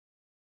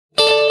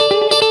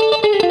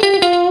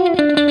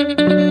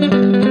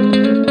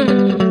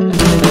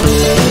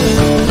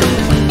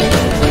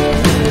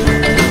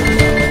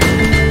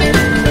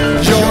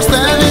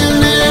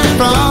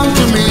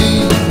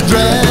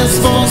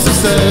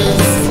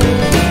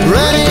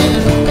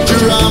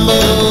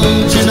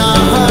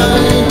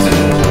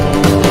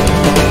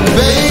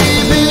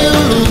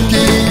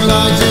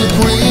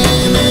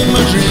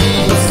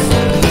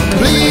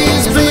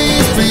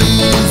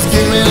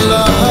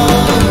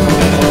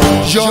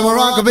You're my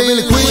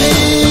rockabilly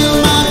queen,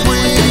 my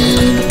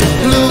queen,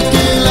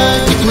 looking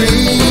like the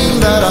queen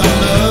that I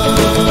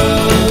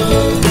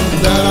love,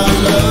 that I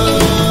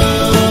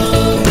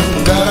love,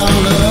 that I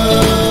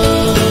love.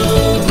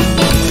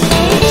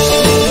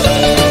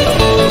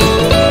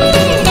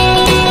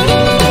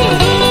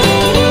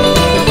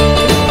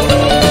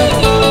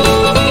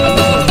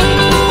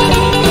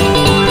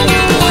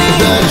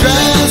 The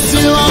dress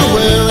you are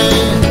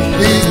wearing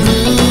is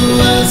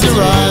blue as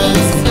your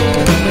eyes,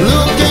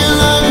 looking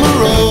like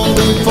Maroon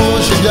before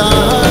she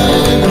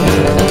died.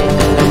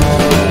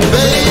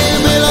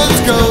 Baby, let's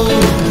go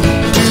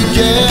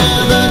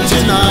together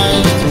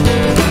tonight.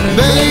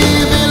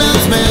 Baby,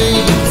 let's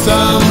make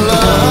some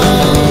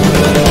love.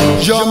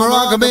 You're my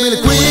rockabilly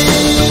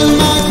queen,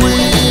 my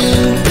queen,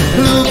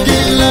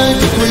 looking like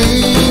the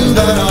queen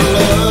that I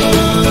love,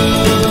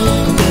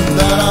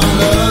 that I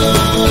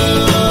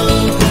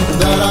love,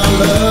 that I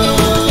love.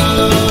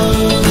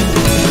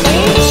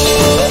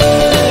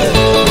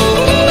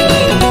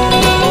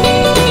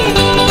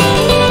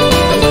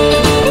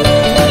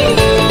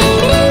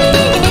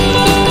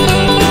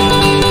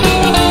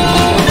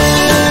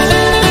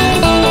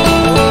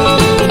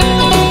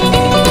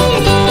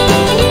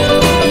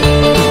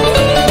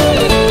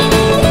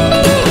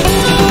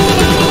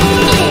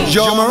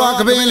 You're my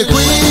rockabilly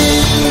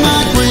queen,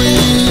 my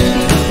queen,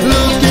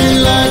 looking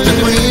like the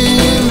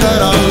queen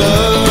that I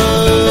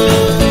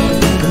love,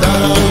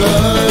 that I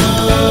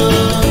love,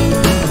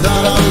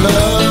 that I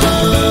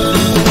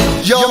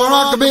love. You're my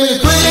rockabilly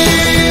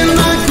queen,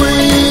 my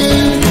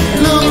queen,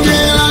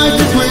 looking like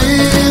the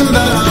queen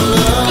that I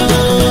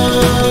love,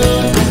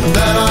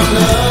 that I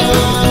love,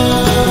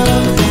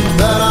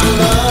 that I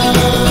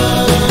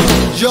love.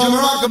 You're my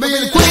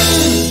rockabilly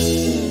queen.